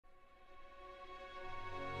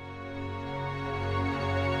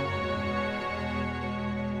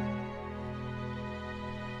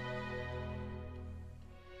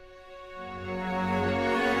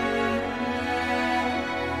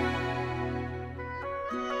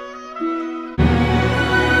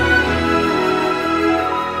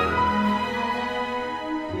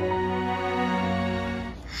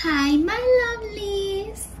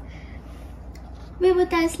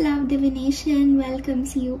Love Divination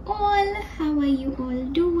welcomes you all. How are you all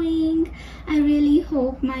doing? I really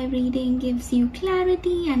hope my reading gives you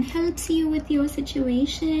clarity and helps you with your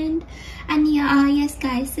situation. And yeah, yes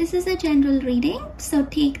guys, this is a general reading, so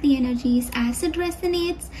take the energies as it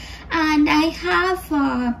resonates. And I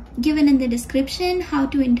have given in the description how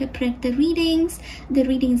to interpret the readings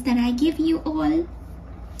that I give you all.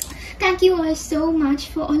 Thank you all so much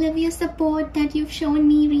for all of your support that you've shown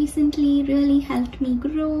me recently. Really helped me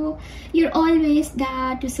grow. You're always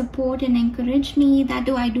there to support and encourage me. That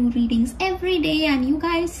do I do readings every day, and you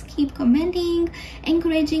guys keep commenting,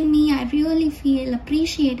 encouraging me. I really feel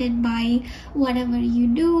appreciated by whatever you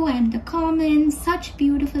do and the comments. Such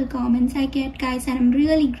beautiful comments I get, guys, and I'm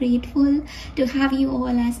really grateful to have you all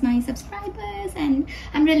as my subscribers, and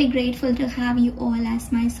I'm really grateful to have you all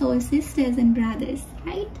as my soul sisters and brothers,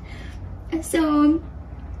 right? So,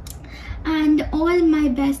 and all my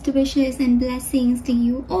best wishes and blessings to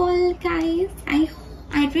you all, guys. I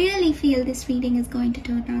really feel this reading is going to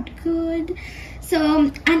turn out good. So,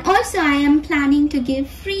 and also I am planning to give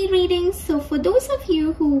free readings. So for those of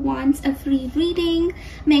you who want a free reading,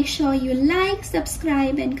 make sure you like,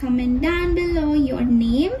 subscribe, and comment down below your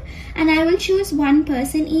name, and I will choose one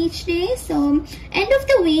person each day. So end of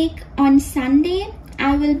the week on Sunday,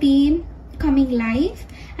 I will be coming live,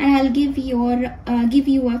 and I'll give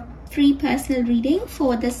you a free personal reading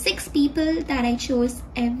for the 6 people that I chose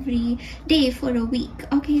every day for a week.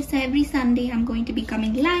 Okay, so every Sunday I'm going to be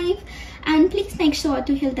coming live, and please make sure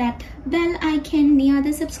to hit that bell icon near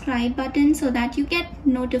the subscribe button so that you get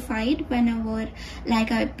notified whenever like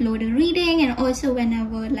I upload a reading, and also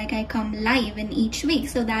whenever like I come live in each week,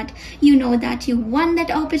 so that you know that you won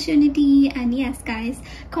that opportunity. And yes guys,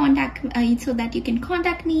 contact so that you can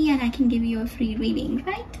contact me and I can give you a free reading,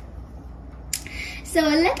 right? So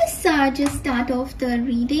let us just start off the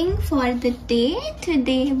reading for the day.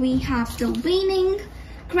 Today we have the waning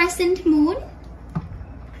crescent moon.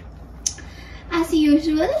 As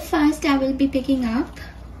usual, first I will be picking up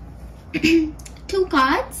 2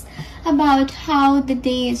 cards about how the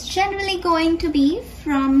day is generally going to be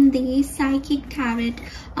from the Psychic Tarot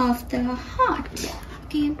of the Heart.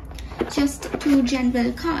 Okay, just 2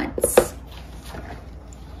 general cards.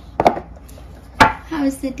 How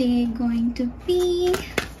is the day going to be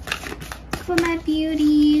for my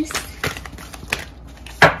beauties?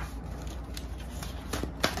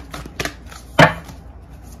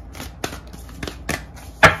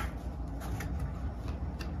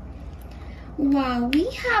 Wow, we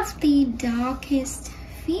have the darkest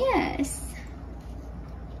fears,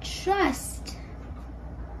 trust,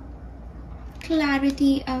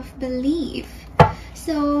 clarity of belief.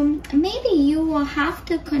 So maybe you will have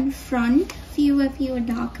to confront few of your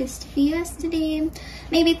darkest fears today.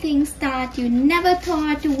 Maybe things that you never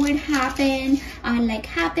thought would happen are like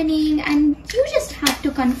happening, and you just have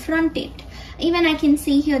to confront it. Even I can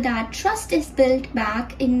see here that trust is built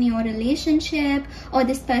back in your relationship, or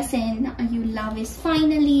this person you love is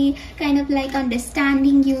finally kind of like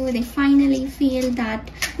understanding you. They finally feel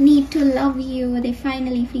that need to love you. They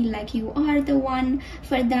finally feel like you are the one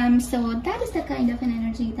for them. So that is the kind of an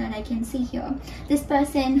energy that I can see here. This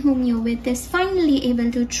person whom you're with is finally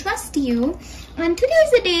able to trust you. And today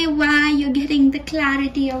is the day where you're getting the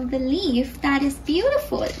clarity of belief. That is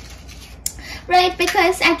beautiful. Right,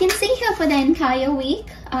 because I can see here for the entire week,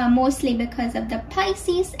 mostly because of the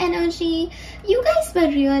Pisces energy, you guys were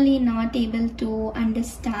really not able to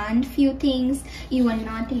understand few things. You were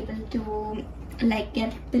not able to like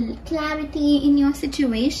get clarity in your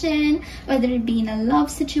situation, whether it be in a love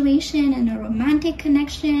situation and a romantic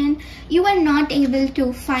connection. You were not able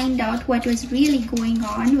to find out what was really going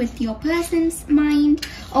on with your person's mind,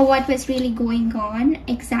 or what was really going on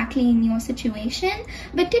exactly in your situation.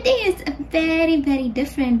 But today is very, very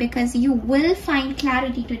different, because you will find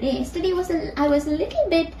clarity today. Today I was a little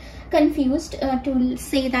bit confused to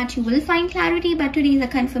say that you will find clarity, but today is a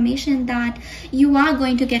confirmation that you are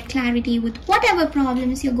going to get clarity with whatever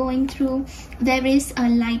problems you're going through. There is a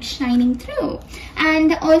light shining through.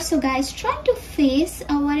 And also guys, try to face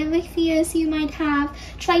whatever fears you might have.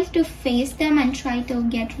 Try to face them and try to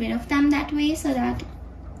get rid of them that way, so that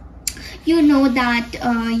you know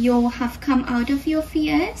that you have come out of your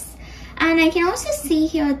fears. And I can also see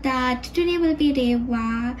here that today will be a day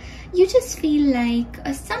where you just feel like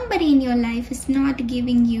somebody in your life is not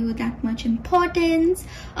giving you that much importance,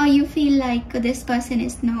 or you feel like this person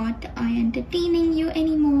is not entertaining you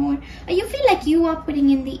anymore, or you feel like you are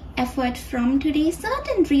putting in the effort from today.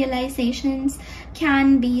 Certain realizations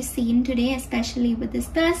can be seen today, especially with this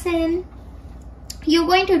person. You're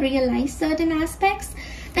going to realize certain aspects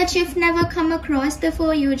that you've never come across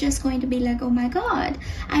before. You're just going to be like, oh my god,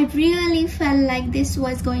 I really felt like this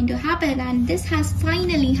was going to happen and this has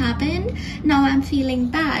finally happened. Now I'm feeling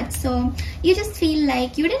bad. So you just feel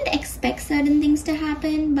like you didn't expect certain things to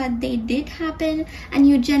happen, but they did happen, and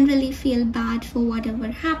you generally feel bad for whatever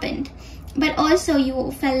happened. But also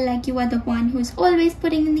you felt like you are the one who's always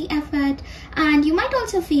putting in the effort, and you might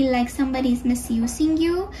also feel like somebody's misusing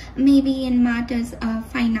you, maybe in matters of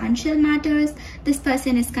financial matters. This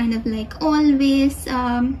person is kind of like always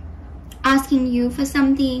asking you for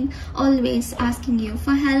something, always asking you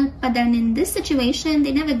for help, but then in this situation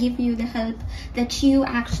they never give you the help that you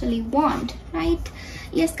actually want, right?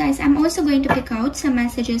 Yes guys, I'm also going to pick out some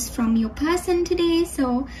messages from your person today,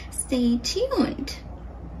 so stay tuned.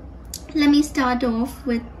 Let me start off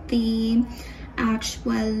with the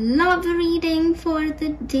actual love reading for the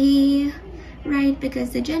day, right? Because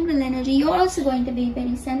the general energy, you're also going to be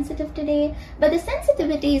very sensitive today, but the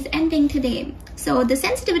sensitivity is ending today. So the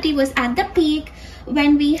sensitivity was at the peak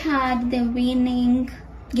when we had the waning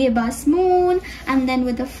gibbous moon, and then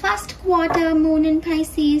with the first quarter moon in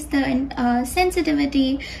Pisces, the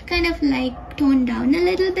sensitivity kind of like toned down a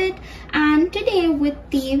little bit, and today with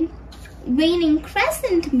the waning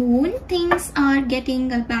crescent moon, things are getting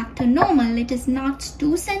back to normal. It is not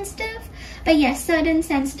too sensitive, but yes, certain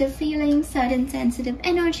sensitive feelings, certain sensitive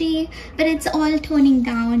energy, but it's all toning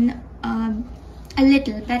down a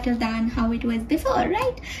little better than how it was before,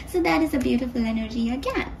 right? So that is a beautiful energy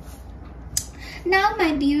again. Now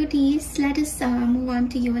my beauties, let us move on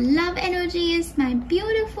to your love energies, my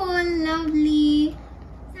beautiful lovely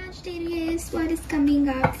Sagittarius. What is coming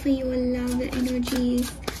up for your love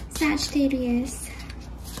energies, Sagittarius?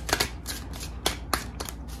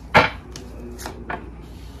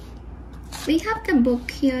 We have the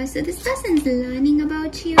book here. So this person's learning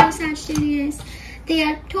about you, Sagittarius. They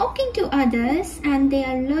are talking to others and they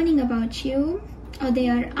are learning about you, or they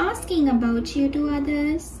are asking about you to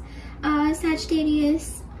others,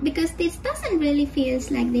 Sagittarius, because this person really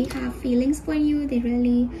feels like they have feelings for you. They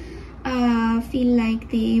really feel like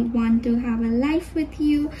they want to have a life with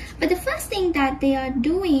you, but the first thing that they are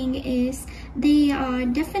doing is they are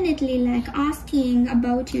definitely like asking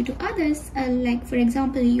about you to others, like for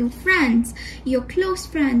example your friends, your close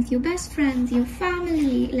friends, your best friends, your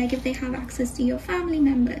family. Like if they have access to your family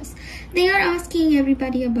members, they are asking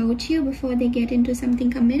everybody about you before they get into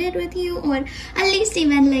something committed with you, or at least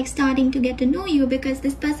even like starting to get to know you, because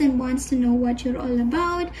this person wants to know what you're all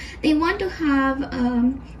about. They want to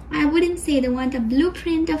have I wouldn't say they want a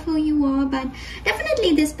blueprint of who you are, but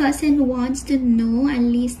definitely this person wants to know at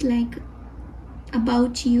least like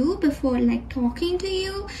about you before like talking to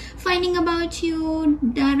you, finding about you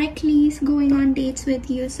directly, going on dates with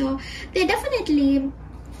you. So they're definitely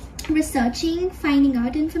researching, finding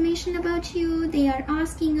out information about you. They are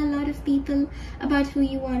asking a lot of people about who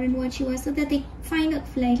you are and what you are, so that they find out,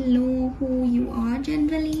 like, know who you are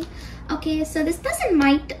generally. Okay, so this person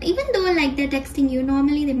might, even though like they're texting you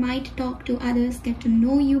normally, they might talk to others, get to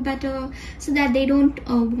know you better, so that they don't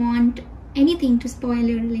want anything to spoil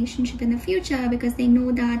your relationship in the future, because they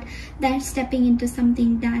know that they're stepping into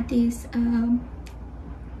something that is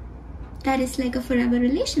like a forever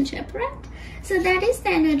relationship, right? So that is the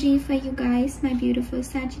energy for you guys, my beautiful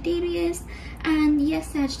Sagittarius. And yes,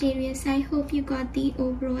 Sagittarius, I hope you got the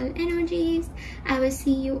overall energies. I will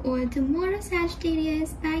see you all tomorrow,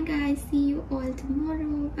 Sagittarius. Bye guys, see you all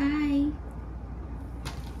tomorrow. Bye.